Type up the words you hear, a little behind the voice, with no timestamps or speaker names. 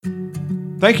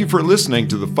Thank you for listening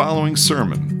to the following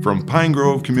sermon from Pine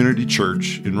Grove Community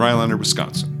Church in Rhinelander,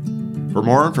 Wisconsin. For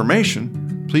more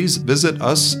information, please visit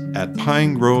us at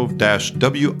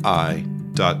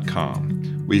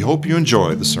pinegrove-wi.com. We hope you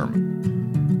enjoy the sermon.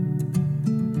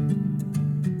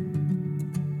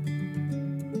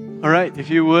 All right, if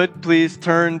you would, please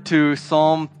turn to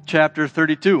Psalm chapter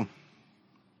 32.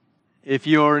 If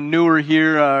you're newer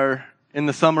here, or in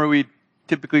the summer, we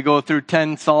typically go through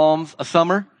 10 Psalms a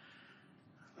summer.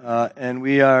 And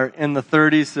we are in the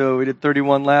 30s, so we did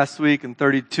 31 last week and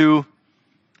 32.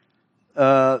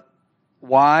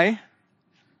 Why?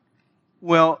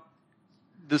 Well,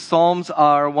 the Psalms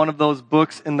are one of those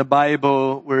books in the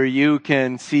Bible where you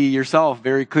can see yourself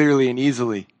very clearly and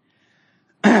easily.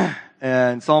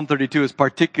 And Psalm 32 is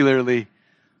particularly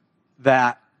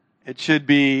that. It should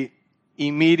be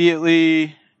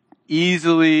immediately,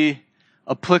 easily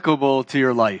applicable to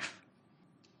your life.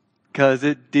 Because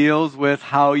it deals with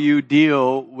how you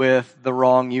deal with the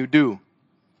wrong you do.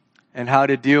 And how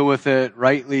to deal with it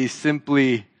rightly,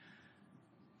 simply,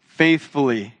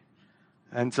 faithfully.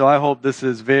 And so I hope this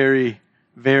is very,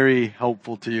 very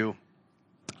helpful to you.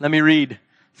 Let me read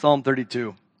Psalm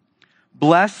 32.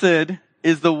 Blessed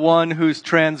is the one whose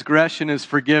transgression is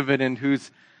forgiven and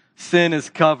whose sin is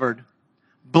covered.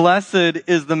 Blessed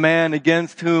is the man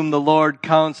against whom the Lord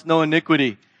counts no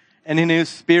iniquity, and in whose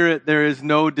spirit there is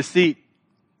no deceit.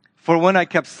 For when I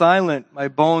kept silent, my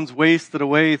bones wasted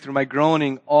away through my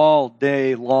groaning all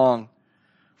day long.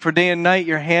 For day and night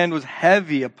your hand was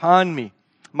heavy upon me.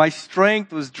 My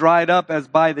strength was dried up as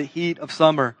by the heat of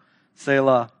summer.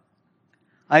 Selah.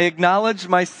 I acknowledged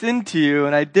my sin to you,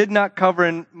 and I did not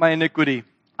cover my iniquity.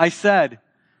 I said,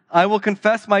 I will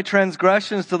confess my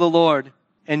transgressions to the Lord,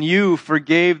 and you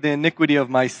forgave the iniquity of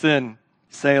my sin.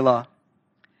 Selah.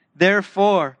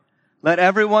 Therefore, let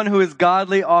everyone who is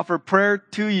godly offer prayer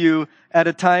to you at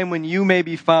a time when you may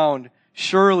be found.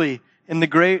 Surely, in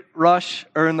the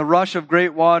rush of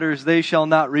great waters, they shall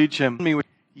not reach him.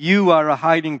 You are a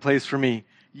hiding place for me.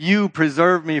 You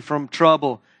preserve me from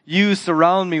trouble. You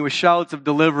surround me with shouts of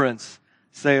deliverance.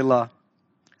 Selah.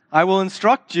 I will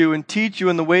instruct you and teach you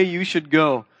in the way you should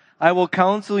go. I will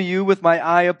counsel you with my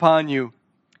eye upon you.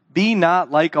 Be not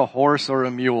like a horse or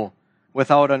a mule,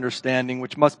 without understanding,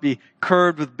 which must be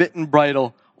curbed with bit and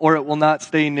bridle, or it will not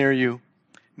stay near you.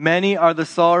 Many are the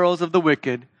sorrows of the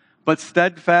wicked, but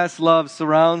steadfast love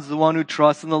surrounds the one who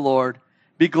trusts in the Lord.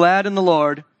 Be glad in the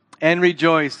Lord, and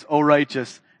rejoice, O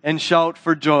righteous, and shout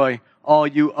for joy, all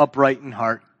you upright in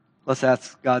heart. Let's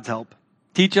ask God's help.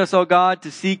 Teach us, O God,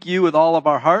 to seek you with all of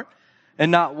our heart,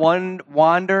 and not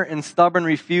wander in stubborn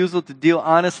refusal to deal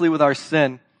honestly with our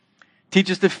sin.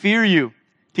 Teach us to fear you.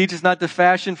 Teach us not to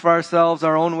fashion for ourselves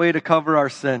our own way to cover our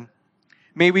sin.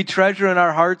 May we treasure in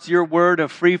our hearts your word of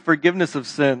free forgiveness of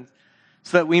sins,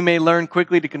 so that we may learn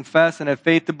quickly to confess and have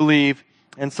faith to believe,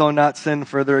 and so not sin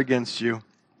further against you.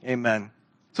 Amen.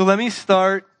 So let me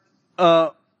start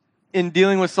in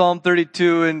dealing with Psalm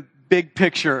 32 in big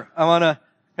picture. I want to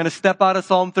kind of step out of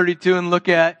Psalm 32 and look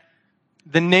at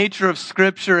the nature of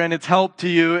Scripture and its help to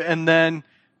you, and then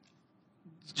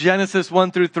Genesis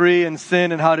 1 through 3 and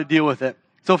sin and how to deal with it.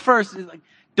 So first,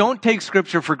 don't take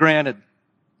Scripture for granted.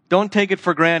 Don't take it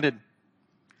for granted.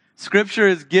 Scripture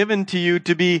is given to you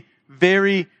to be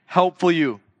very helpful to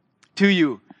you.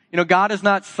 You know, God is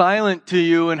not silent to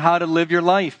you in how to live your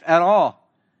life at all.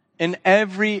 In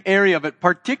every area of it,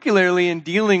 particularly in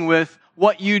dealing with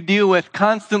what you deal with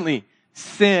constantly.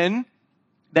 Sin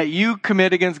that you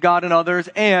commit against God and others,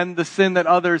 and the sin that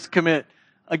others commit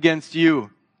against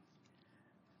you.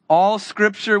 All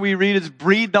Scripture we read is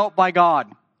breathed out by God.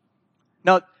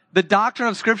 Now, the doctrine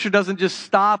of Scripture doesn't just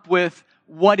stop with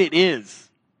what it is.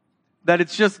 That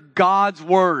it's just God's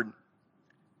Word.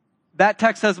 That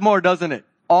text has more, doesn't it?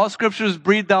 All Scripture is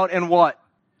breathed out and what?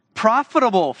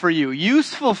 Profitable for you,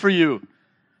 useful for you,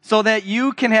 so that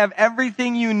you can have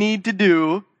everything you need to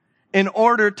do in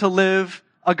order to live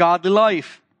a godly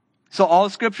life. So all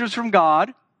Scripture is from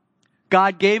God.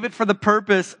 God gave it for the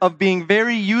purpose of being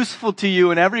very useful to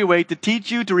you in every way, to teach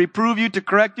you, to reprove you, to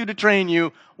correct you, to train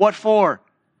you. What for?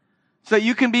 So that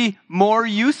you can be more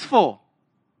useful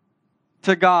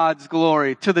to God's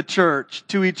glory, to the church,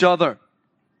 to each other.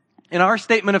 In our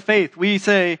statement of faith, we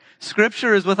say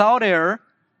Scripture is without error.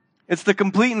 It's the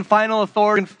complete and final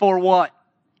authority for what?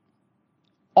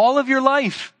 All of your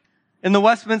life. In the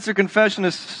Westminster Confession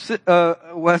of Sin,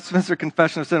 Westminster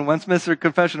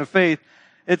Confession of Faith,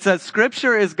 it says,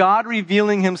 Scripture is God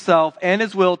revealing Himself and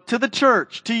His will to the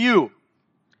church, to you,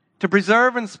 to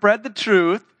preserve and spread the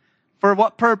truth. For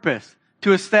what purpose?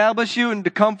 To establish you and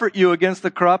to comfort you against the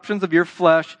corruptions of your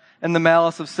flesh and the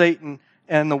malice of Satan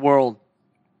and the world.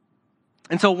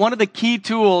 And so one of the key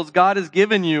tools God has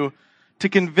given you to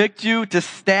convict you, to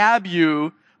stab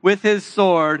you with his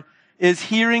sword, is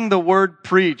hearing the word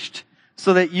preached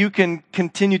so that you can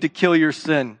continue to kill your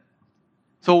sin.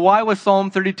 So why was Psalm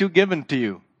 32 given to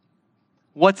you?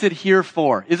 What's it here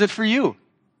for? Is it for you?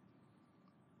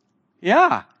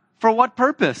 Yeah. For what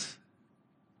purpose?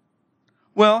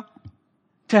 Well,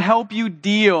 to help you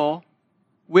deal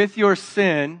with your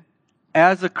sin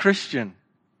as a Christian.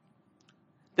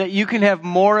 That you can have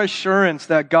more assurance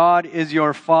that God is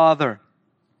your Father.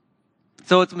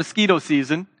 So it's mosquito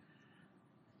season.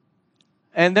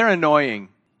 And they're annoying.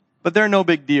 But they're no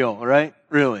big deal, right?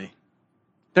 Really.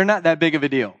 They're not that big of a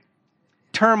deal.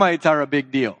 Termites are a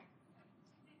big deal.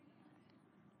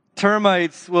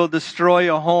 Termites will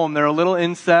destroy a home. They're a little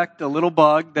insect, a little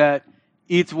bug that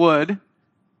eats wood.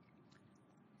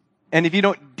 And if you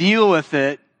don't deal with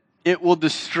it, it will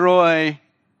destroy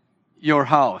your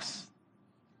house.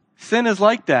 Sin is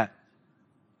like that.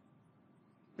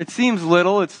 It seems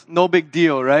little, it's no big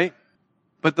deal, right?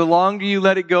 But the longer you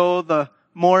let it go, the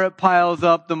more it piles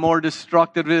up, the more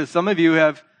destructive it is. Some of you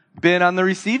have been on the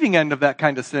receiving end of that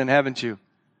kind of sin, haven't you?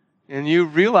 And you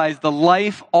realize the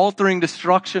life-altering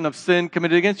destruction of sin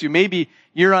committed against you. Maybe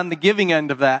you're on the giving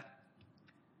end of that.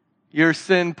 Your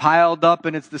sin piled up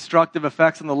and its destructive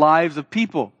effects on the lives of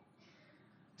people.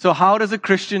 So how does a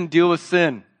Christian deal with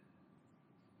sin?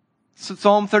 So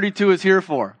Psalm 32 is here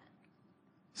for.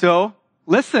 So,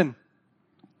 listen.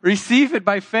 Receive it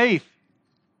by faith.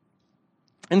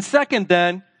 And second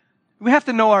then, we have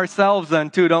to know ourselves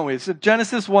then too, don't we? So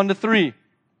Genesis 1-3.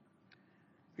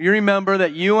 You remember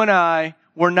that you and I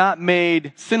were not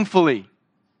made sinfully.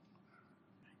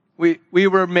 We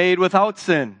were made without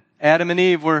sin. Adam and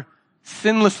Eve were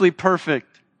sinlessly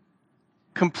perfect.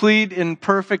 Complete in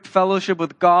perfect fellowship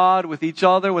with God, with each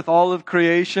other, with all of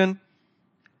creation.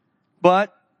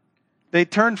 But they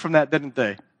turned from that, didn't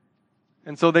they?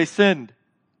 And so they sinned.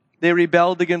 They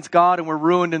rebelled against God and were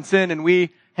ruined in sin, and we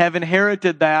have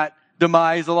inherited that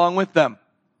demise along with them.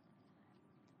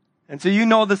 And so you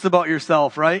know this about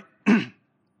yourself, right?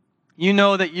 You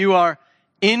know that you are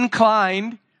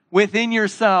inclined within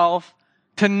yourself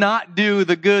to not do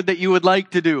the good that you would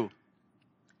like to do.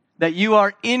 That you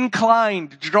are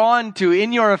inclined, drawn to,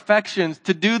 in your affections,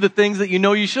 to do the things that you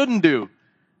know you shouldn't do.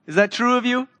 Is that true of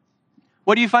you?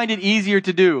 What do you find it easier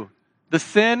to do? The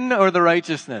sin or the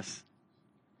righteousness?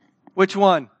 Which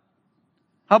one?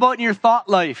 How about in your thought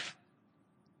life?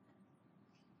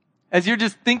 As you're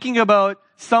just thinking about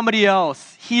somebody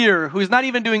else here who's not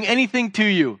even doing anything to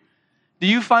you, do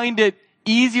you find it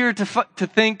easier to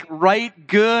think right,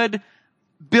 good,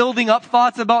 building up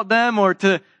thoughts about them, or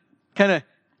to kind of,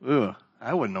 ugh,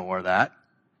 I wouldn't know where that?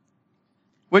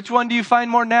 Which one do you find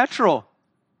more natural?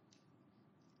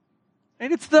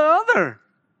 And it's the other.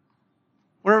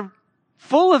 We're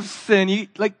full of sin.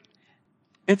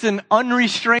 It's an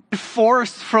unrestrained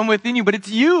force from within you, but it's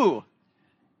you.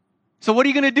 So what are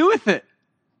you going to do with it?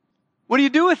 What do you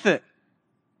do with it?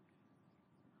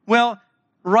 Well,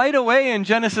 right away in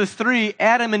Genesis 3,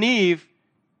 Adam and Eve,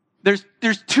 there's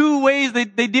two ways they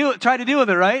try to deal with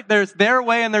it, right? There's their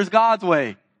way and there's God's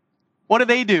way. What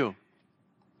do?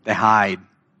 They hide.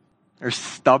 They're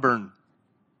stubborn.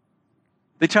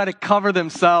 They try to cover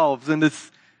themselves, and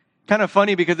it's kind of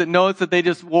funny because it notes that they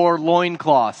just wore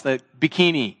loincloths, that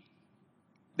bikini.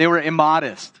 They were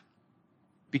immodest.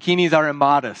 Bikinis are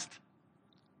immodest.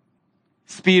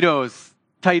 Speedos,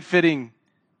 tight-fitting,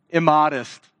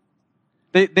 immodest.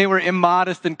 They were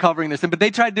immodest in covering this, but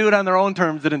they tried to do it on their own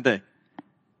terms, didn't they?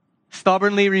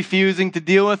 Stubbornly refusing to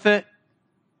deal with it,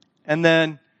 and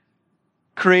then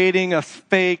creating a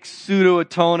fake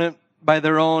pseudo-atonement by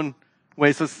their own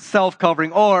way. So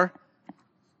self-covering. Or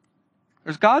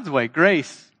there's God's way,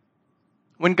 grace.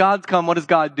 When God's come, what does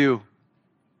God do?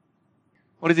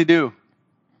 What does he do?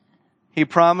 He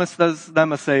promises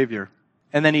them a Savior.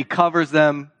 And then he covers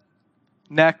them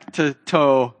neck to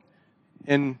toe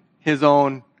in his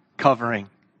own covering.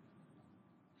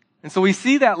 And so we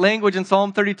see that language in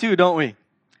Psalm 32, don't we?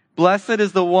 Blessed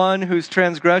is the one whose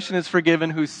transgression is forgiven,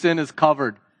 whose sin is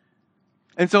covered.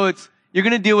 And so you're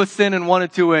going to deal with sin in one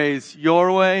of two ways.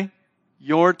 Your way,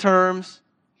 your terms,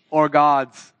 or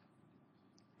God's.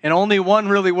 And only one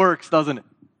really works, doesn't it?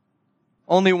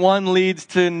 Only one leads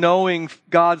to knowing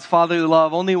God's fatherly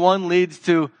love. Only one leads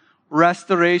to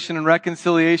restoration and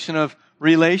reconciliation of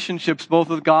relationships, both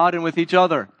with God and with each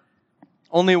other.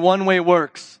 Only one way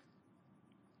works.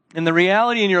 And the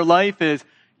reality in your life is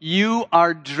you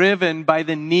are driven by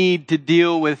the need to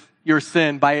deal with your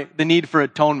sin, by the need for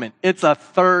atonement. It's a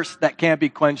thirst that can't be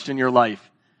quenched in your life.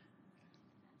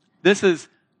 This is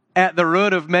at the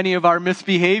root of many of our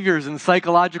misbehaviors and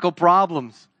psychological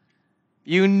problems.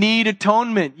 You need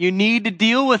atonement. You need to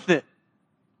deal with it.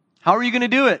 How are you going to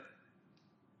do it?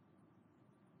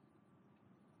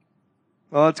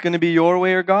 Well, it's going to be your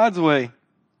way or God's way.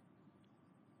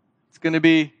 It's going to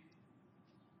be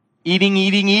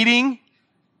eating,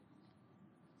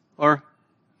 or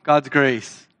God's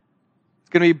grace. It's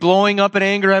going to be blowing up in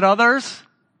anger at others,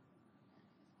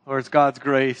 or it's God's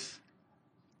grace.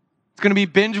 It's going to be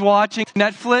binge watching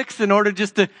Netflix in order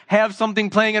just to have something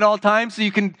playing at all times so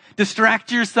you can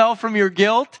distract yourself from your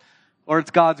guilt, or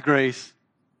it's God's grace.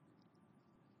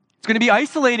 It's going to be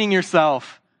isolating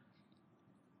yourself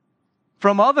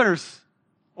from others,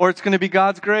 or it's going to be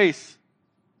God's grace.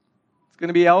 It's going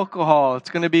to be alcohol.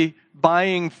 It's going to be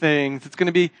buying things. It's going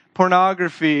to be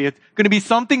pornography. It's going to be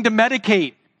something to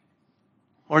medicate,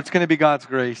 or it's going to be God's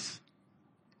grace.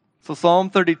 So Psalm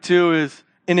 32 is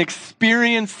an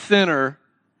experienced sinner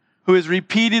who has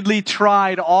repeatedly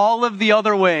tried all of the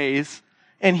other ways,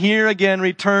 and here again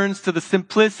returns to the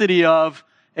simplicity of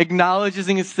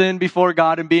acknowledging his sin before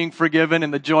God and being forgiven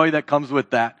and the joy that comes with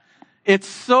that. It's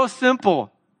so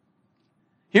simple.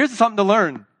 Here's something to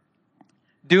learn.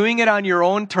 Doing it on your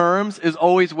own terms is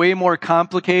always way more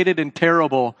complicated and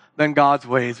terrible than God's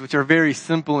ways, which are very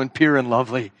simple and pure and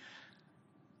lovely.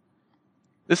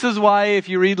 This is why if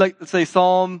you read, like, let's say,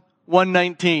 Psalm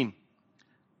 119,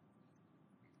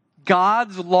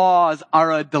 God's laws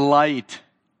are a delight.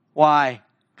 Why?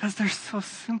 Because they're so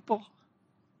simple.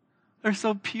 They're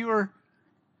so pure.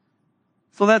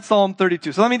 So that's Psalm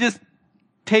 32. So let me just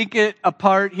take it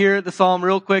apart here, the Psalm,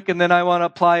 real quick, and then I want to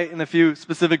apply it in a few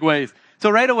specific ways. So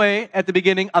right away, at the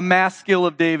beginning, a maskil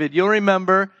of David. You'll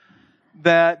remember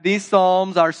that these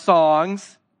Psalms are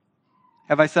songs.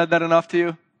 Have I said that enough to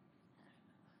you?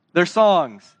 They're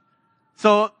songs.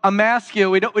 So a maskil,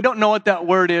 we don't know what that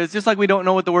word is, just like we don't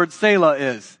know what the word Selah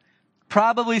is.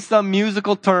 Probably some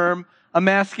musical term. A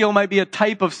maskil might be a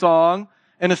type of song,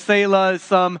 and a Selah is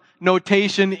some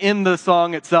notation in the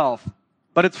song itself.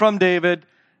 But it's from David.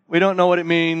 We don't know what it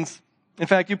means. In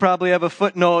fact, you probably have a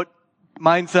footnote.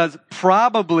 Mine says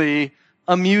probably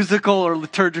a musical or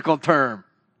liturgical term.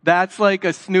 That's like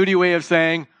a snooty way of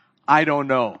saying, I don't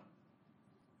know.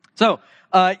 So,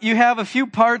 you have a few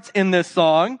parts in this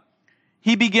song.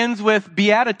 He begins with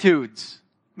Beatitudes.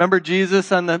 Remember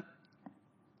Jesus on the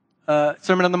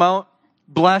Sermon on the Mount?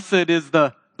 Blessed is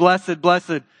the, blessed.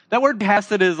 That word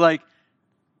blessed is like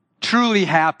truly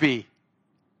happy.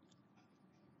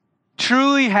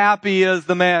 Truly happy is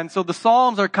the man. So the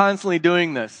Psalms are constantly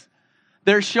doing this.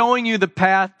 They're showing you the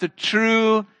path to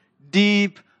true,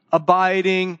 deep,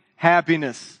 abiding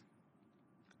happiness.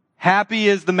 Happy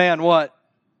is the man, what?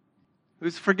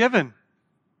 Who's forgiven.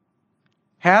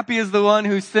 Happy is the one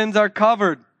whose sins are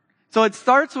covered. So it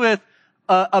starts with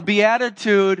a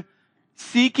beatitude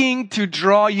seeking to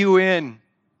draw you in.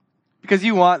 Because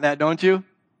you want that, don't you?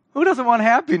 Who doesn't want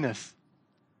happiness?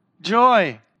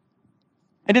 Joy.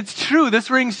 And it's true. This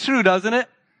rings true, doesn't it?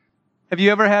 Have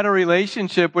you ever had a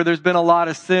relationship where there's been a lot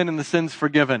of sin and the sin's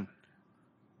forgiven?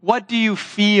 What do you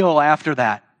feel after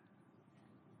that?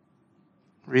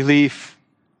 Relief,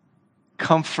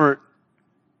 comfort,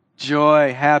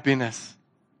 joy, happiness.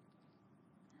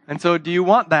 And so do you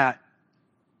want that?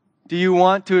 Do you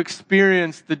want to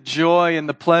experience the joy and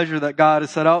the pleasure that God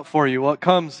has set out for you? Well, it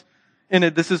comes in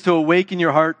it. This is to awaken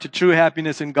your heart to true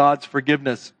happiness in God's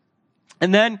forgiveness.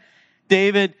 And then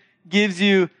David gives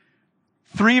you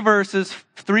 3 verses,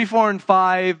 3, 4, and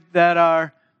 5 that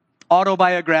are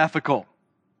autobiographical.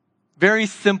 Very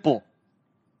simple.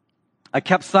 I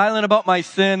kept silent about my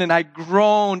sin and I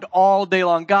groaned all day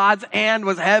long. God's hand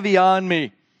was heavy on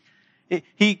me.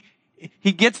 He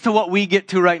gets to what we get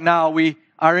to right now. We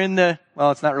are in the,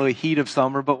 well, it's not really heat of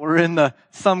summer, but we're in the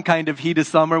some kind of heat of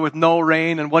summer with no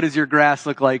rain. And what does your grass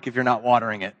look like if you're not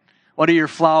watering it? What do your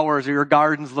flowers or your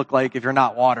gardens look like if you're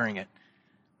not watering it?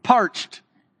 Parched.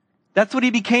 That's what he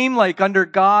became like under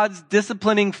God's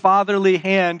disciplining fatherly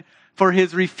hand for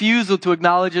his refusal to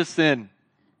acknowledge his sin.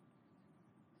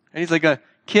 And he's like a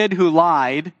kid who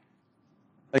lied.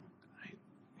 Like,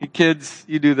 you kids,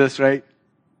 you do this, right?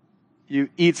 You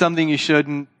eat something you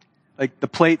shouldn't. Like the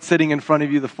plate sitting in front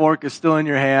of you, the fork is still in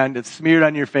your hand, it's smeared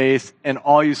on your face, and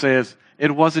all you say is, it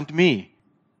wasn't me.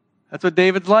 That's what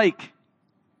David's like.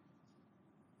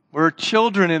 We're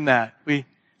children in that. We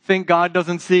think God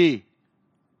doesn't see.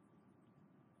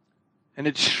 And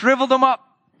it shriveled him up.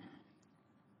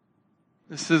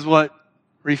 This is what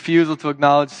refusal to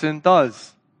acknowledge sin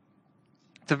does.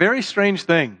 It's a very strange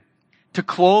thing. To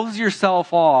close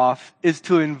yourself off is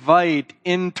to invite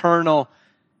internal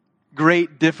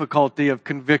great difficulty of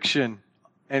conviction.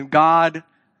 And God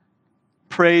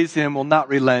praise him will not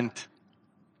relent.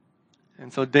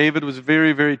 And so David was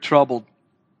very, very troubled.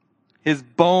 His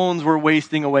bones were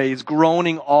wasting away. He's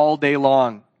groaning all day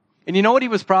long. And you know what he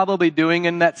was probably doing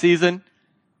in that season?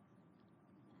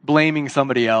 Blaming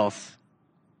somebody else.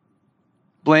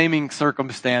 Blaming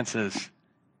circumstances.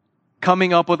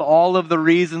 Coming up with all of the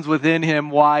reasons within him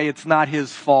why it's not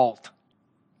his fault.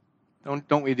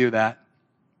 Don't we do that?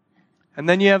 And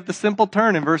then you have the simple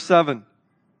turn in verse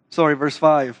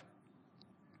 5.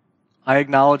 I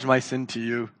acknowledge my sin to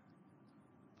you.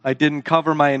 I didn't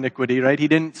cover my iniquity, right? He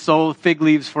didn't sew fig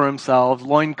leaves for himself,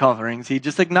 loin coverings. He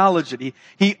just acknowledged it.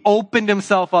 He opened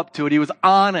himself up to it. He was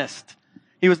honest.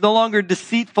 He was no longer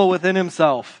deceitful within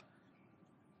himself.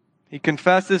 He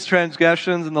confessed his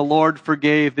transgressions, and the Lord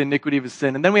forgave the iniquity of his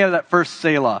sin. And then we have that first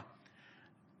Selah.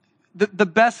 The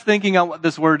best thinking on what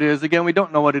this word is, again, we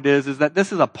don't know what it is that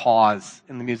this is a pause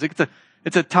in the music.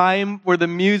 It's a time where the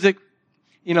music,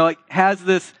 has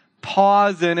this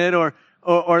pause in it, or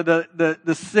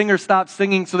the singer stops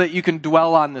singing so that you can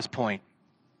dwell on this point.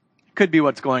 Could be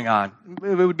what's going on.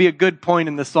 It would be a good point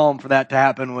in the psalm for that to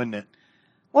happen, wouldn't it?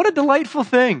 What a delightful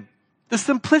thing. The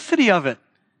simplicity of it.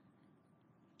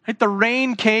 Like the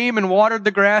rain came and watered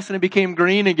the grass and it became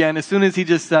green again as soon as he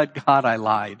just said, God, I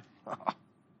lied.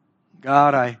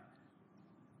 God, I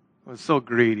was so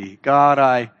greedy. God,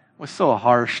 I was so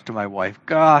harsh to my wife.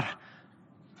 God,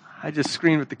 I just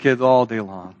screamed at the kids all day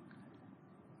long.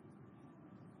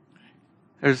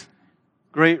 There's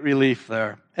great relief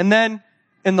there. And then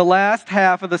in the last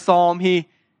half of the psalm, he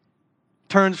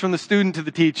turns from the student to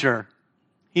the teacher.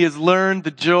 He has learned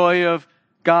the joy of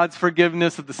God's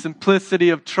forgiveness, of the simplicity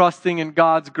of trusting in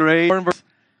God's grace.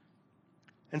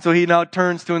 And so he now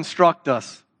turns to instruct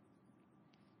us.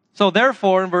 So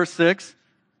therefore, in verse 6,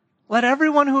 let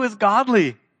everyone who is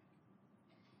godly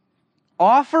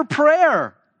offer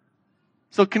prayer.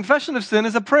 So confession of sin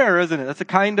is a prayer, isn't it? That's a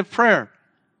kind of prayer.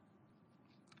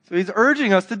 So he's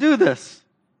urging us to do this.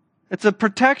 It's a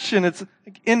protection. It's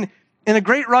in a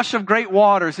great rush of great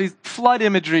water. So he's flood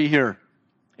imagery here.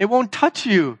 It won't touch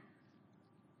you.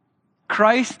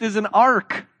 Christ is an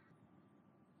ark.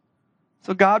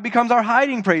 So God becomes our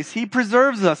hiding place. He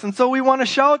preserves us. And so we want to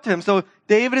shout to him. So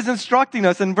David is instructing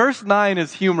us. And verse 9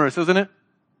 is humorous, isn't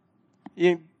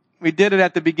it? We did it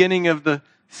at the beginning of the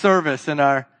service in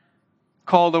our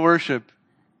call to worship.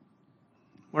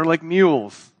 We're like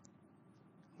mules.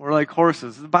 We're like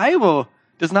horses. The Bible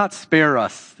does not spare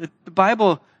us. The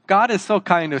Bible, God is so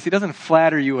kind to us. He doesn't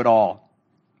flatter you at all.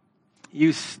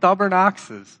 You stubborn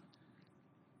oxes.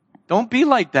 Don't be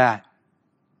like that.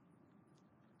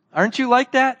 Aren't you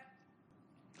like that?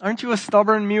 Aren't you a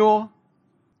stubborn mule?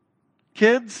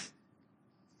 Kids,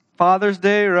 Father's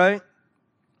Day, right?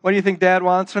 What do you think Dad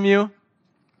wants from you?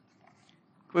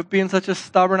 Quit being such a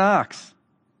stubborn ox.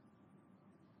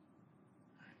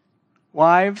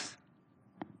 Wives,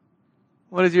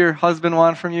 what does your husband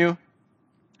want from you?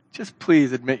 Just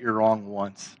please admit you're wrong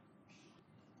once.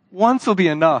 Once will be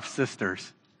enough,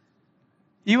 sisters.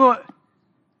 You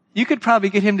could probably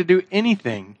get him to do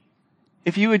anything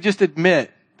if you would just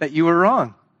admit that you were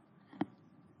wrong.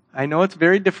 I know it's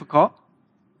very difficult.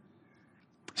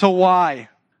 So why?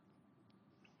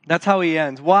 That's how he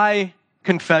ends. Why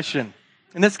confession?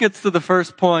 And this gets to the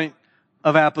first point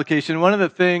of application. One of the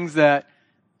things that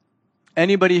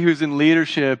anybody who's in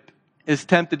leadership is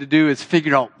tempted to do is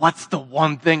figure out what's the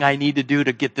one thing I need to do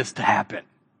to get this to happen.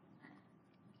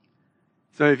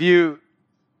 So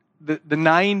the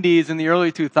 90s and the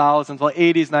early 2000s, well,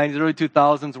 80s, 90s, early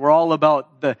 2000s were all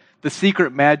about the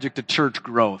secret magic to church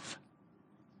growth.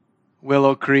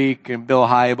 Willow Creek and Bill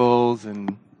Hybels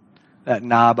and that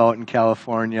knob out in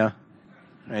California,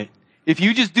 right? If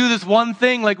you just do this one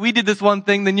thing like we did this one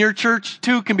thing, then your church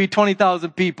too can be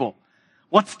 20,000 people.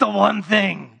 What's the one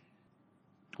thing?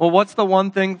 Well, what's the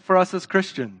one thing for us as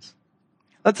Christians?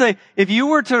 Let's say if you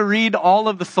were to read all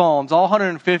of the Psalms, all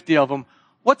 150 of them,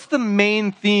 what's the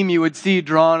main theme you would see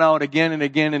drawn out again and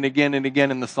again and again and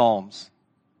again in the Psalms?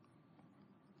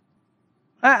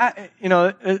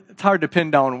 It's hard to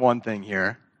pin down one thing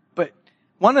here, but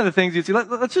one of the things you see,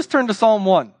 let's just turn to Psalm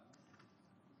 1.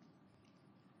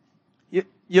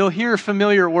 You'll hear a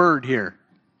familiar word here.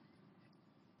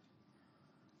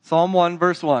 Psalm 1,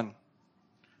 verse 1.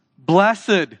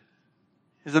 Blessed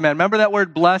is the man. Remember that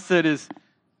word blessed is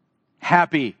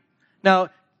happy. Now,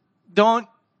 don't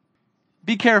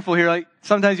be careful here. Like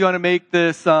sometimes you want to make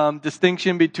this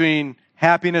distinction between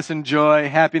happiness and joy.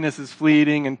 Happiness is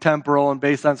fleeting and temporal and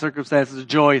based on circumstances.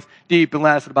 Joy is deep and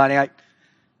lasting abiding.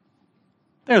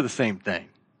 They're the same thing.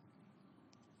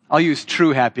 I'll use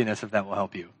true happiness if that will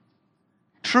help you.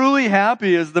 Truly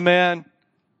happy is the man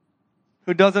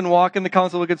who doesn't walk in the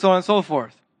counsel of wicked, so on and so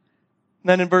forth. And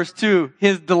then in verse 2,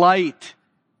 his delight,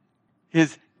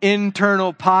 his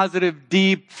internal, positive,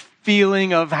 deep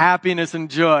feeling of happiness and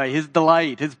joy, his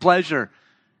delight, his pleasure,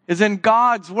 is in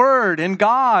God's word, in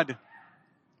God.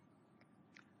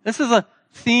 This is a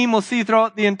theme we'll see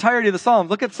throughout the entirety of the Psalms.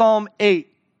 Look at Psalm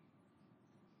 8.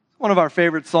 One of our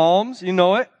favorite Psalms. You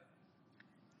know it.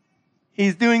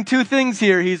 He's doing two things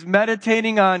here. He's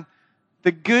meditating on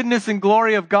the goodness and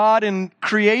glory of God in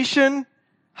creation.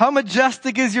 How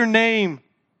majestic is your name?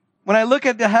 When I look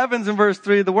at the heavens in verse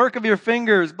 3, the work of your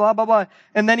fingers, blah, blah, blah.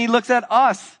 And then he looks at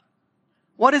us.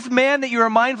 What is man that you are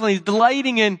mindful? He's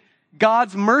delighting in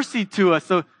God's mercy to us.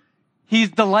 So he's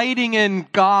delighting in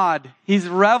God. He's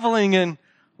reveling in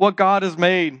what God has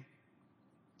made.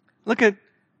 Look at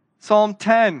Psalm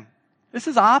 10. This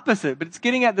is opposite, but it's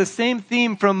getting at the same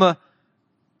theme from a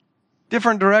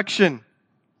different direction.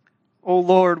 Oh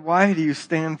Lord, why do you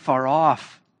stand far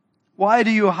off? Why do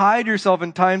you hide yourself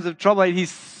in times of trouble?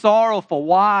 He's sorrowful.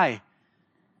 Why?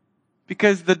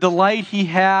 Because the delight he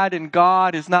had in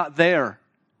God is not there.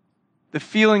 The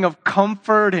feeling of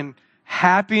comfort and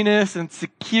happiness and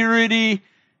security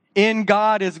in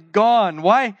God is gone.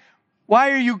 Why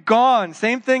are you gone?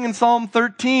 Same thing in Psalm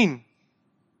 13.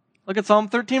 Look at Psalm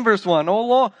 13 verse 1. Oh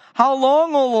Lord, how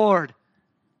long, O Lord?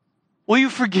 Will you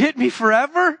forget me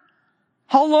forever?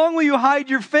 How long will you hide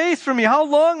your face from me? How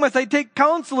long must I take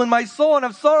counsel in my soul and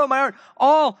have sorrow in my heart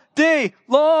all day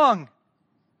long?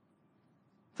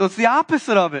 So it's the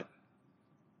opposite of it.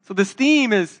 So this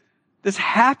theme is this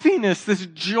happiness, this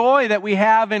joy that we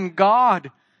have in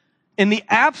God. In the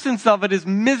absence of it is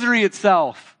misery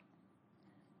itself.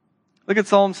 Look at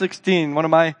Psalm 16, one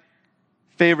of my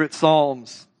favorite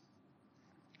Psalms.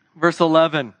 Verse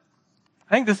 11.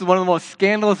 I think this is one of the most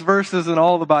scandalous verses in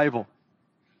all the Bible.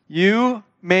 You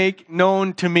make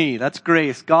known to me. That's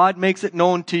grace. God makes it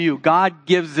known to you. God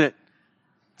gives it.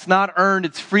 It's not earned.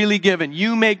 It's freely given.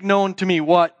 You make known to me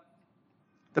what?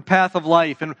 The path of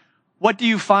life. And what do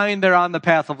you find there on the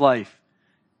path of life?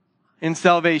 In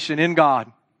salvation, in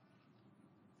God.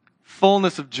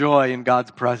 Fullness of joy in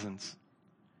God's presence.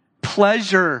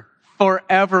 Pleasure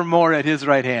forevermore at His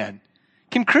right hand.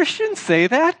 Can Christians say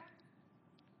that?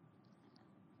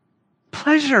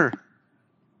 Pleasure.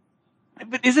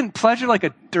 But isn't pleasure like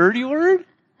a dirty word?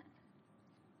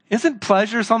 Isn't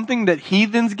pleasure something that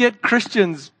heathens get?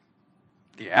 Christians,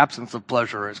 the absence of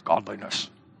pleasure is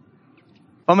godliness.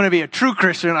 If I'm going to be a true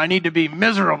Christian, I need to be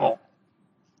miserable,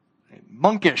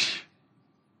 monkish,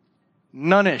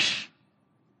 nunnish.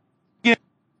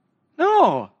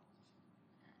 No.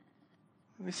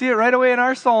 We see it right away in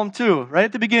our psalm too, right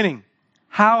at the beginning.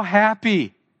 How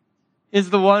happy is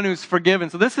the one who's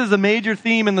forgiven. So this is a major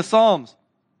theme in the Psalms.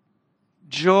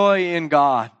 Joy in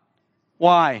God.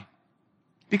 Why?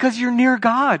 Because you're near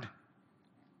God.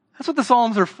 That's what the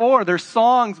Psalms are for. They're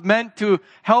songs meant to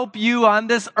help you on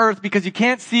this earth because you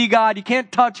can't see God, you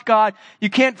can't touch God, you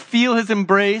can't feel His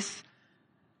embrace.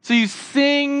 So you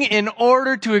sing in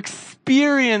order to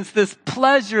experience this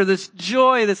pleasure, this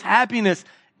joy, this happiness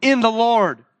in the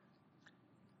Lord.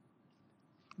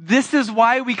 This is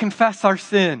why we confess our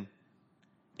sin.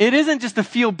 It isn't just to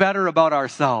feel better about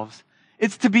ourselves.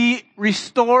 It's to be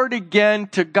restored again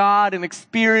to God and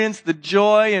experience the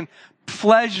joy and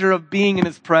pleasure of being in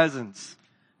His presence.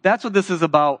 That's what this is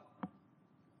about.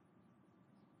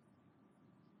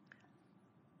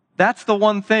 That's the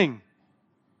one thing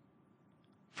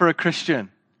for a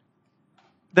Christian.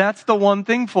 That's the one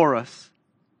thing for us.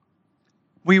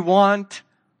 We want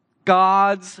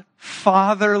God's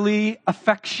fatherly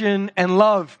affection and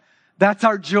love. That's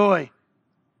our joy.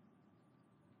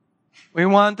 We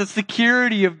want the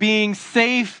security of being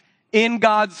safe in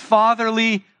God's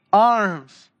fatherly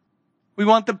arms. We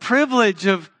want the privilege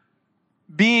of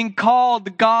being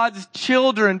called God's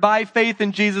children by faith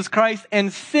in Jesus Christ,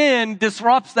 and sin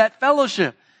disrupts that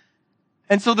fellowship.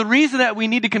 And so the reason that we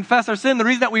need to confess our sin, the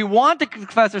reason that we want to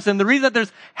confess our sin, the reason that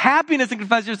there's happiness in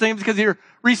confessing your sin is because you're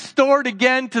restored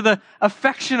again to the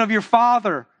affection of your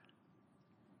Father.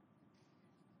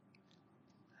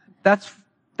 That's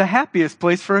the happiest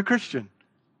place for a Christian.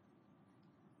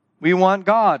 We want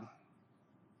God.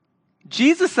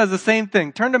 Jesus says the same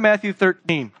thing. Turn to Matthew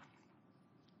 13.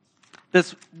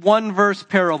 This one verse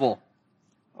parable.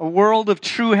 A world of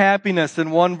true happiness in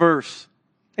one verse.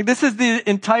 This is the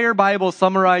entire Bible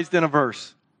summarized in a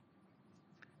verse.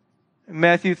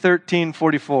 Matthew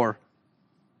 13:44.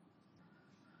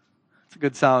 It's a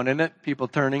good sound, isn't it? People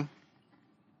turning.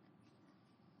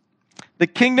 The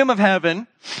kingdom of heaven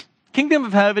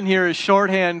here is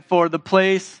shorthand for the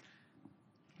place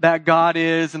that God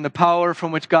is and the power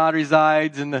from which God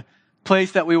resides and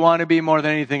place that we want to be more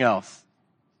than anything else.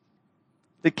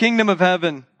 The kingdom of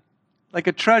heaven, like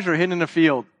a treasure hidden in a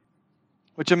field,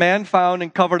 which a man found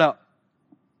and covered up.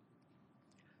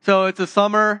 So it's a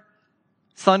summer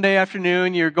Sunday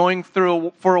afternoon, you're going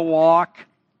for a walk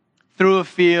through a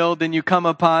field, and you come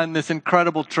upon this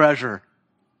incredible treasure.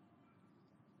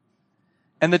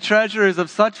 And the treasure is of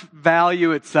such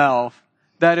value itself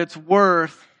that it's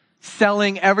worth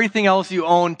selling everything else you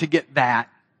own to get that.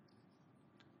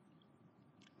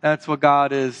 That's what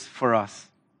God is for us.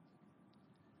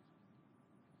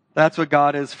 That's what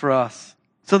God is for us.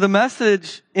 So the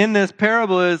message in this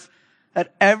parable is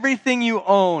that everything you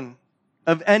own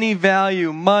of any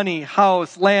value, money,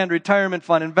 house, land, retirement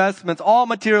fund, investments, all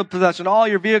material possession, all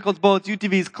your vehicles, boats,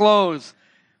 UTVs, clothes,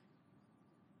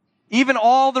 even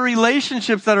all the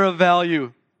relationships that are of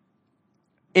value,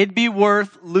 it'd be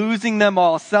worth losing them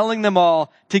all, selling them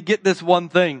all to get this one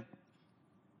thing.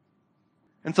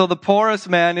 And so the poorest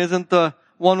man isn't the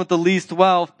one with the least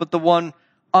wealth, but the one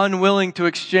unwilling to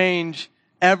exchange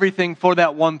everything for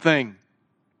that one thing.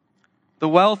 The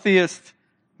wealthiest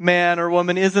man or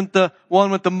woman isn't the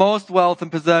one with the most wealth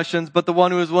and possessions, but the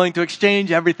one who is willing to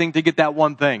exchange everything to get that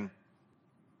one thing.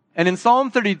 And in Psalm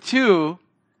 32,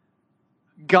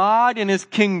 God and His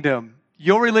kingdom,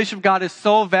 your relationship with God is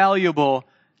so valuable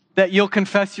that you'll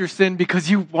confess your sin because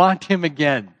you want Him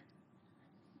again.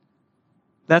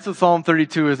 That's what Psalm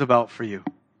 32 is about for you.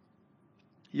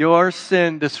 Your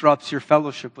sin disrupts your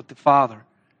fellowship with the Father.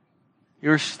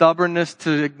 Your stubbornness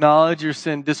to acknowledge your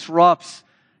sin disrupts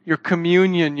your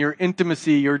communion, your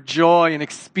intimacy, your joy in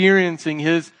experiencing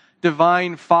His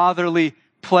divine fatherly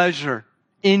pleasure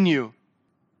in you.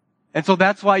 And so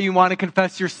that's why you want to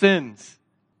confess your sins.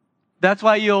 That's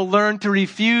why you'll learn to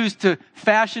refuse to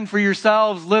fashion for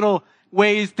yourselves little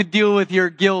ways to deal with your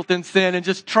guilt and sin and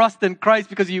just trust in Christ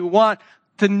because you want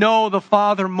to know the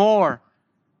Father more.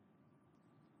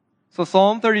 So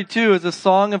Psalm 32 is a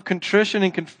song of contrition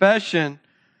and confession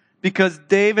because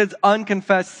David's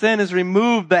unconfessed sin has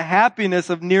removed the happiness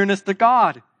of nearness to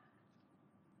God,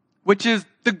 which is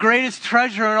the greatest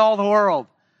treasure in all the world,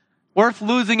 worth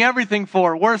losing everything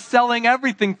for, worth selling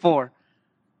everything for.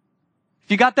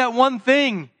 If you got that one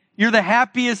thing, you're the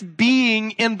happiest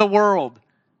being in the world.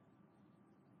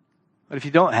 But if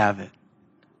you don't have it,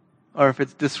 or if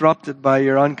it's disrupted by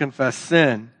your unconfessed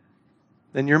sin,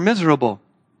 then you're miserable.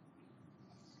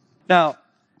 Now,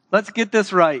 let's get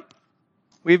this right.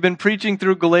 We've been preaching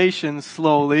through Galatians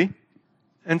slowly,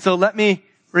 and so let me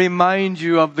remind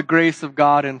you of the grace of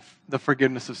God and the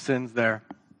forgiveness of sins there.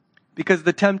 Because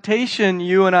the temptation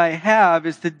you and I have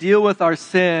is to deal with our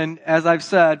sin, as I've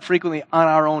said, frequently on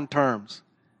our own terms.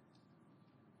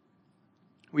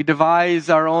 We devise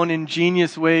our own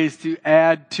ingenious ways to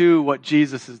add to what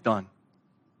Jesus has done.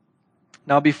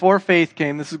 Now, before faith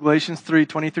came, this is Galatians 3,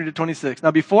 23 to 26.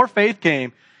 Now, before faith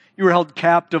came, you were held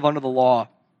captive under the law,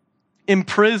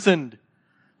 imprisoned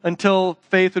until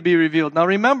faith would be revealed. Now,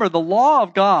 remember, the law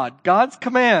of God, God's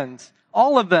commands,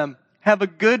 all of them have a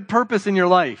good purpose in your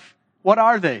life. What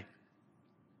are they?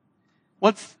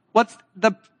 What's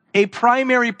a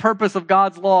primary purpose of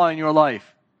God's law in your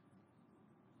life?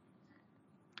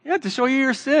 Yeah, to show you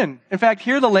your sin. In fact,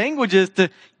 here the language is to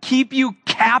keep you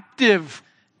captive,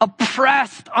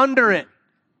 oppressed under it.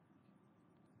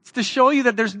 It's to show you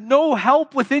that there's no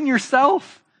help within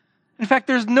yourself. In fact,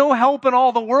 there's no help in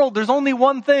all the world. There's only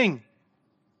one thing.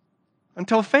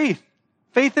 Until faith.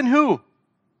 Faith in who?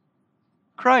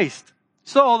 Christ.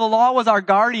 So the law was our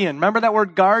guardian. Remember that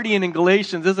word guardian in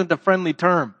Galatians isn't a friendly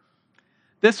term.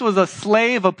 This was a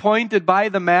slave appointed by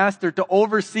the master to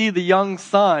oversee the young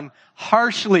son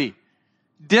harshly,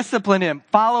 discipline him,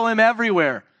 follow him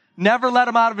everywhere, never let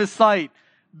him out of his sight,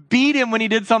 beat him when he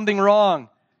did something wrong,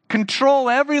 control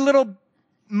every little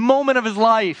moment of his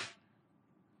life.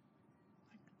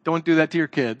 Don't do that to your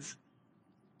kids.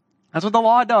 That's what the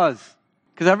law does.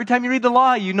 Because every time you read the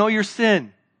law, you know your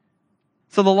sin.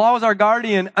 So the law was our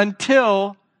guardian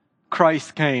until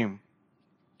Christ came,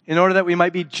 in order that we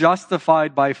might be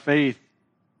justified by faith.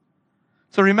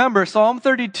 So remember, Psalm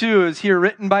 32 is here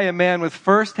written by a man with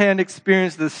first-hand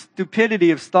experience the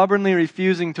stupidity of stubbornly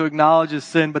refusing to acknowledge his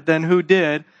sin, but then who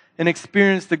did, and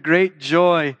experienced the great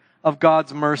joy of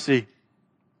God's mercy.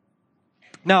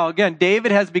 Now, again,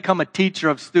 David has become a teacher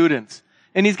of students,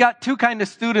 and he's got two kinds of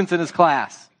students in his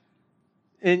class.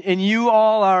 And you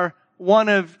all are one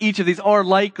of each of these, or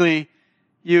likely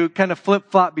you kind of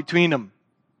flip-flop between them.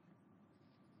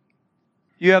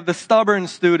 You have the stubborn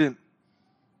student.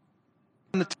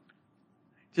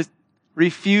 Just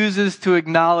refuses to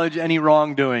acknowledge any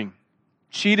wrongdoing.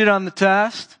 Cheated on the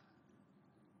test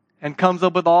and comes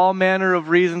up with all manner of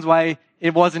reasons why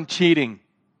it wasn't cheating.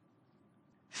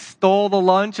 Stole the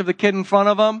lunch of the kid in front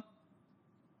of him,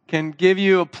 can give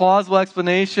you a plausible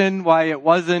explanation why it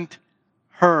wasn't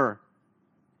her.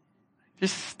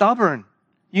 Just stubborn.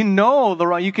 You know the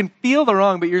wrong, you can feel the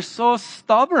wrong, but you're so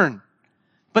stubborn.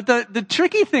 But the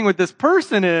tricky thing with this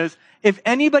person is, if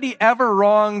anybody ever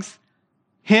wrongs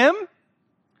him,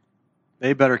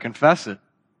 they better confess it.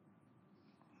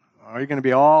 Or you're going to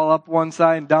be all up one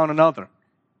side and down another.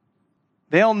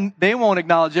 They won't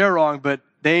acknowledge their wrong, but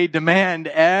they demand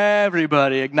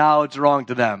everybody acknowledge wrong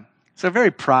to them. So they're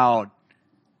very proud.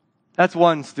 That's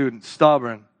one student,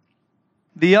 stubborn.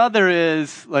 The other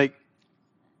is like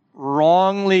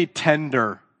wrongly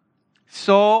tender.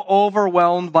 So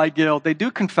overwhelmed by guilt. They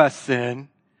do confess sin,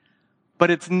 but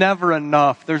it's never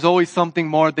enough. There's always something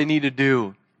more they need to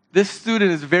do. This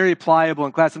student is very pliable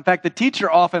in class. In fact, the teacher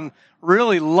often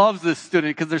really loves this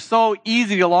student because they're so easy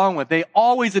to get along with. They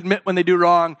always admit when they do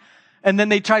wrong, and then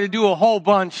they try to do a whole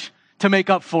bunch to make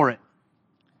up for it.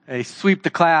 They sweep the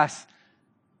class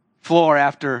floor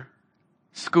after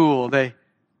school. They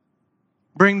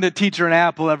bring the teacher an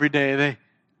apple every day. They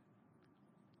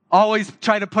always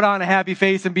try to put on a happy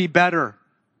face and be better.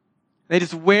 They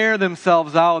just wear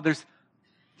themselves out. There's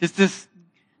just this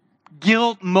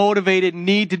guilt-motivated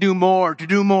need to do more, to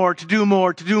do more, to do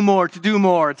more, to do more, to do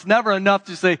more. It's never enough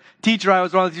to say, teacher, I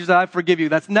was wrong. Teacher, I forgive you.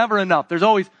 That's never enough. There's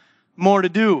always more to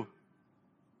do.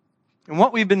 And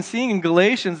what we've been seeing in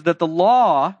Galatians is that the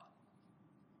law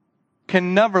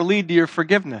can never lead to your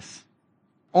forgiveness.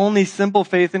 Only simple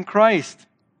faith in Christ.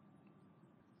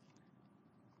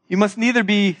 You must neither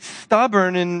be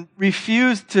stubborn and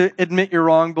refuse to admit you're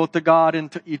wrong both to God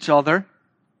and to each other,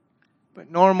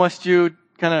 but nor must you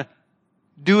kind of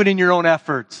do it in your own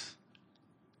efforts.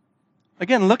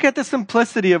 Again, look at the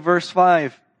simplicity of verse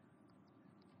 5.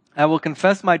 I will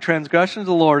confess my transgressions to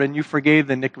the Lord, and you forgave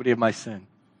the iniquity of my sin.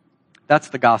 That's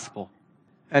the gospel.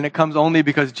 And it comes only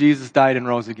because Jesus died and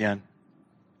rose again.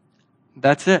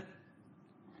 That's it.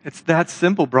 It's that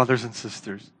simple, brothers and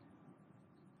sisters.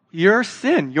 Your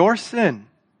sin,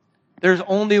 there's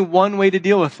only one way to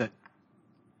deal with it.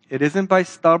 It isn't by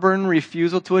stubborn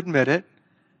refusal to admit it,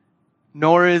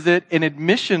 nor is it an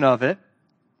admission of it,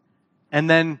 and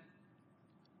then,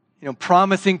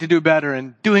 promising to do better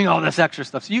and doing all this extra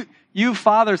stuff. So you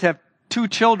fathers have 2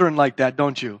 children like that,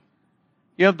 don't you?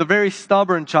 You have the very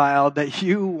stubborn child that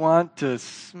you want to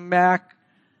smack.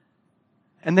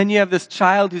 And then you have this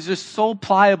child who's just so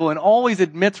pliable and always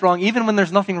admits wrong, even when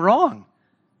there's nothing wrong.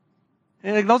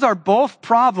 And those are both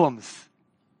problems.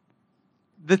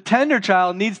 The tender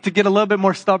child needs to get a little bit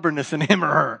more stubbornness in him or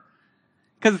her.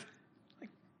 Because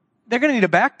they're going to need a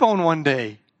backbone one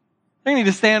day. They need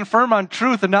to stand firm on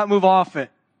truth and not move off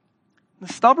it.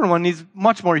 The stubborn one needs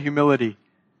much more humility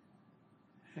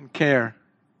and care.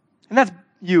 And that's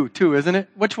you too, isn't it?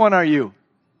 Which one are you?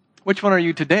 Which one are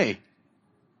you today?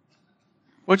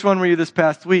 Which one were you this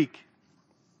past week?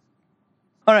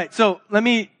 All right, so let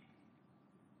me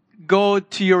go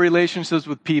to your relationships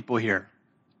with people here.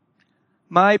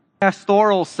 My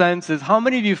pastoral sense is, how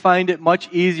many of you find it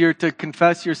much easier to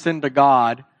confess your sin to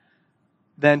God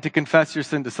than to confess your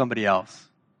sin to somebody else?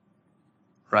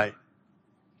 Right.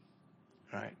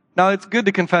 Now, it's good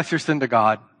to confess your sin to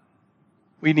God.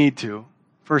 We need to.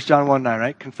 1 John 1:9,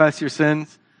 right? Confess your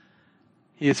sins.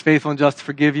 He is faithful and just to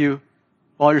forgive you of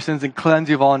all your sins and cleanse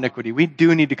you of all iniquity. We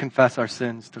do need to confess our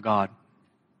sins to God.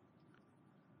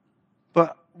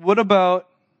 But what about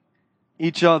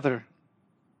each other?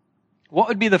 What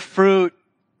would be the fruit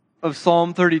of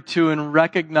Psalm 32 in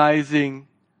recognizing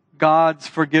God's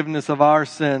forgiveness of our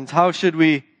sins? How should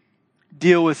we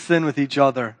deal with sin with each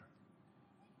other?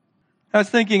 I was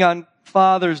thinking on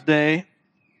Father's Day,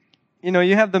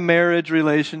 you have the marriage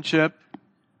relationship.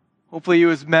 Hopefully you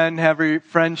as men have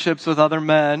friendships with other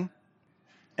men.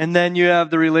 And then you have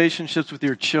the relationships with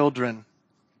your children.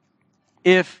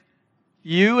 If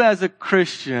you as a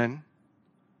Christian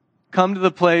come to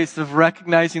the place of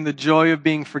recognizing the joy of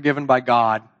being forgiven by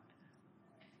God,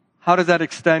 how does that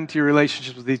extend to your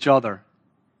relationships with each other?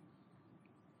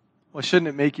 Well, shouldn't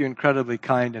it make you incredibly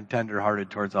kind and tender-hearted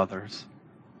towards others?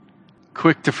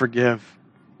 Quick to forgive.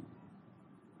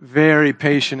 Very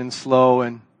patient and slow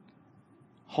and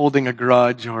holding a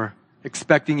grudge or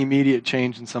expecting immediate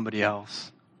change in somebody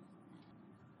else.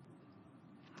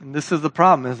 And this is the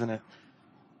problem, isn't it?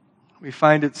 We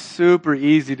find it super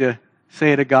easy to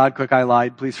say to God, quick, I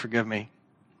lied, please forgive me.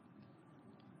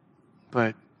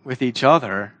 But with each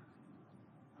other,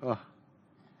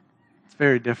 it's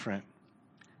very different.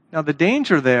 Now the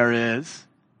danger there is,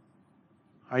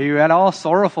 are you at all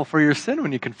sorrowful for your sin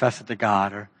when you confess it to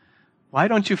God? Or why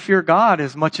don't you fear God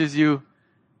as much as you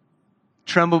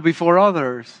tremble before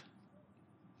others.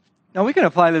 Now we can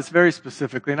apply this very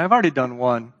specifically, and I've already done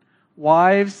one.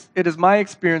 Wives, it is my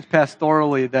experience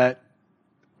pastorally that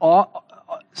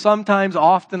sometimes,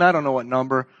 often, I don't know what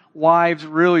number, wives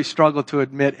really struggle to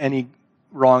admit any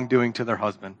wrongdoing to their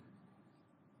husband.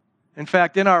 In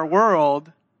fact, in our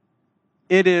world,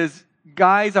 it is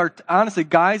guys are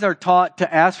taught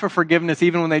to ask for forgiveness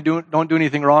even when they don't do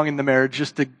anything wrong in the marriage,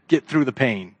 just to get through the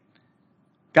pain.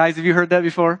 Guys, have you heard that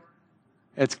before?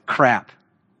 It's crap.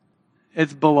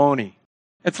 It's baloney.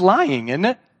 It's lying, isn't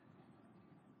it?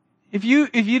 If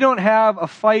you don't have a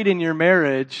fight in your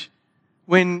marriage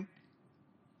when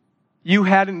you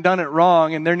hadn't done it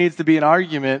wrong and there needs to be an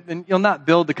argument, then you'll not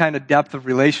build the kind of depth of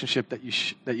relationship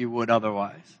that you would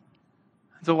otherwise.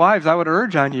 So wives, I would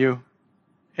urge on you,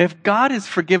 if God has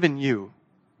forgiven you,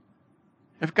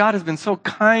 if God has been so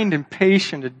kind and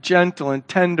patient and gentle and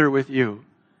tender with you,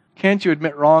 can't you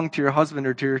admit wrong to your husband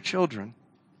or to your children?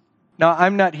 Now,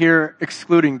 I'm not here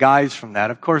excluding guys from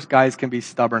that. Of course, guys can be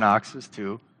stubborn oxes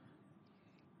too.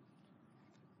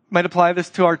 Might apply this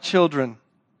to our children,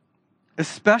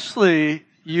 especially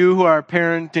you who are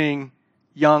parenting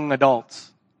young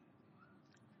adults.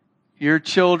 Your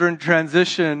children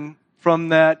transition from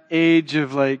that age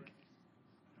of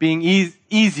being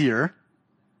easier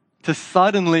to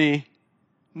suddenly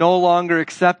no longer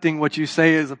accepting what you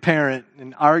say as a parent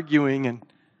and arguing and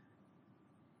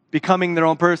becoming their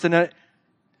own person.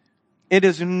 It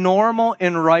is normal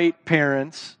and right,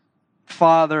 parents,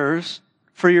 fathers,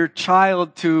 for your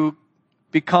child to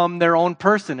become their own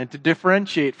person and to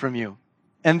differentiate from you.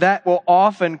 And that will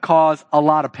often cause a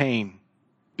lot of pain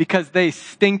because they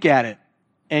stink at it.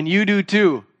 And you do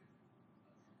too.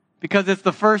 Because it's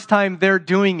the first time they're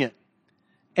doing it.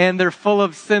 And they're full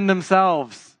of sin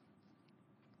themselves.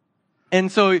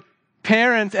 And so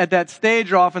parents at that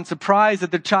stage are often surprised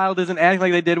that their child isn't acting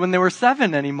like they did when they were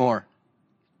 7 anymore.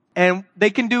 And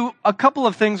they can do a couple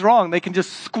of things wrong. They can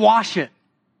just squash it.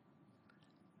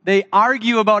 They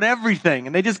argue about everything,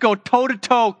 and they just go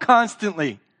toe-to-toe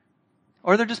constantly.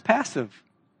 Or they're just passive.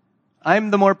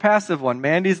 I'm the more passive one.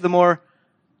 Mandy's the more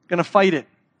going to fight it.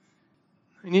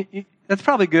 And that's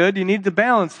probably good. You need the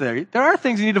balance there. There are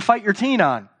things you need to fight your teen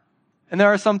on. And there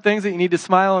are some things that you need to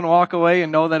smile and walk away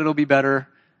and know that it'll be better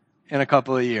in a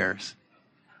couple of years.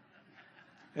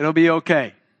 It'll be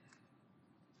okay.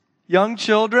 Young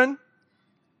children,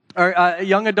 or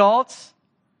young adults,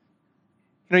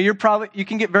 you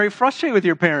can get very frustrated with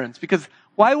your parents because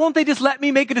why won't they just let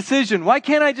me make a decision? Why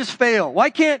can't I just fail?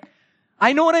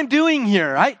 I know what I'm doing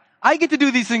here. I get to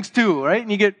do these things too, right?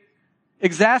 And you get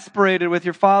exasperated with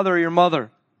your father or your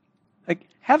mother.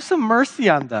 Have some mercy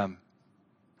on them.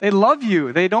 They love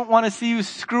you. They don't want to see you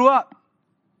screw up.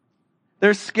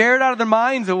 They're scared out of their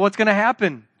minds of what's going to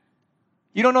happen.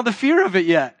 You don't know the fear of it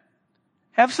yet.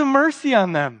 Have some mercy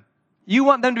on them. You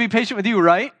want them to be patient with you,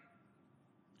 right?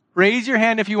 Raise your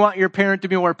hand if you want your parent to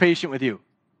be more patient with you.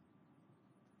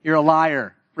 You're a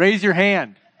liar. Raise your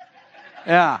hand.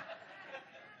 Yeah.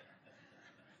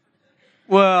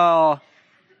 Well,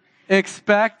 you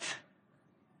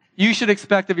should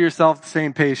expect of yourself the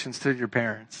same patience to your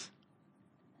parents.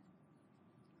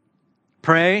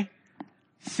 Pray.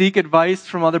 Seek advice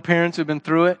from other parents who've been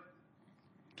through it.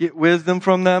 Get wisdom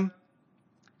from them.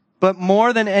 But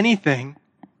more than anything,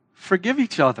 forgive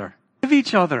each other. Forgive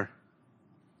each other.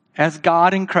 As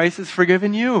God in Christ has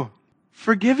forgiven you.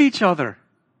 Forgive each other.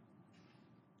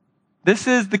 This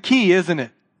is the key, isn't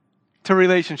it? To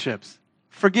relationships.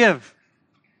 Forgive.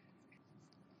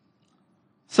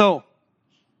 So,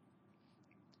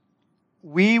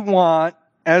 we want,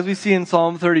 as we see in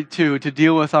Psalm 32, to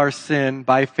deal with our sin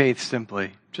by faith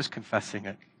simply. Just confessing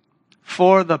it.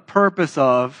 For the purpose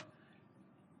of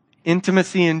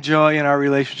intimacy and joy in our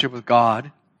relationship with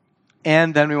God.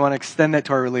 And then we want to extend that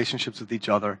to our relationships with each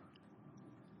other.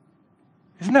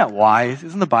 Isn't that wise?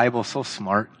 Isn't the Bible so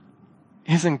smart?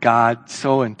 Isn't God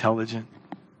so intelligent?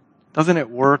 Doesn't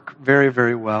it work very,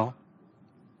 very well?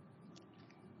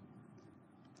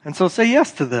 And so say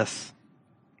yes to this.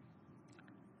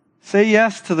 Say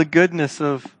yes to the goodness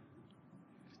of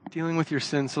dealing with your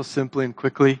sin so simply and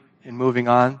quickly and moving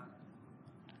on.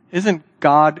 Isn't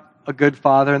God a good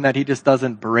father in that he just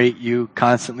doesn't berate you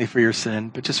constantly for your sin,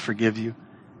 but just forgives you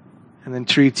and then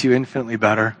treats you infinitely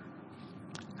better?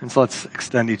 And so let's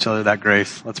extend each other that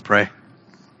grace. Let's pray.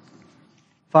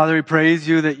 Father, we praise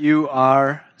you that you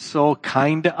are so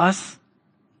kind to us.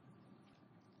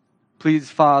 Please,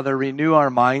 Father, renew our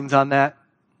minds on that.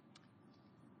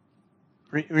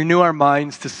 Renew our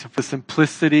minds to the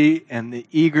simplicity and the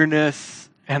eagerness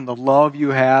and the love you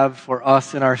have for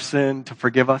us in our sin to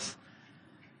forgive us.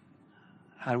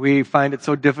 We find it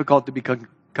so difficult to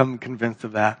become convinced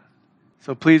of that.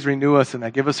 So please renew us in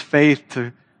that. Give us faith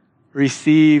to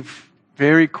receive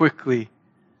very quickly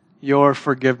your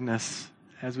forgiveness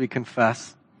as we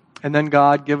confess. And then,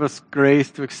 God, give us grace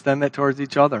to extend that towards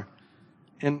each other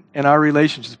in our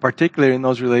relationships, particularly in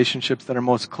those relationships that are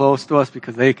most close to us,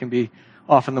 because they can be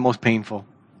often the most painful.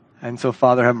 And so,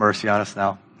 Father, have mercy on us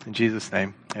now. In Jesus'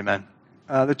 name, amen.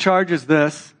 The charge is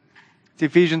this. It's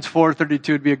Ephesians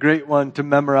 4:32 would be a great one to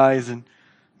memorize and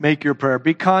make your prayer.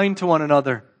 Be kind to one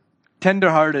another,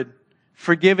 tenderhearted,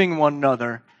 forgiving one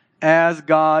another, as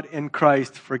God in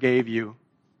Christ forgave you.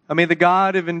 And may the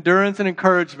God of endurance and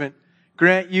encouragement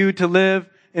grant you to live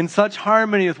in such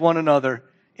harmony with one another,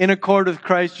 in accord with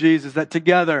Christ Jesus, that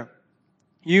together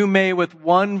you may with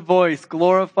one voice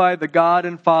glorify the God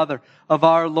and Father of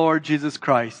our Lord Jesus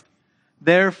Christ.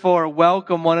 Therefore,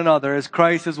 welcome one another as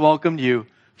Christ has welcomed you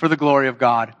for the glory of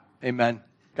God. Amen.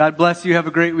 God bless you. Have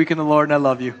a great week in the Lord, and I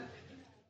love you.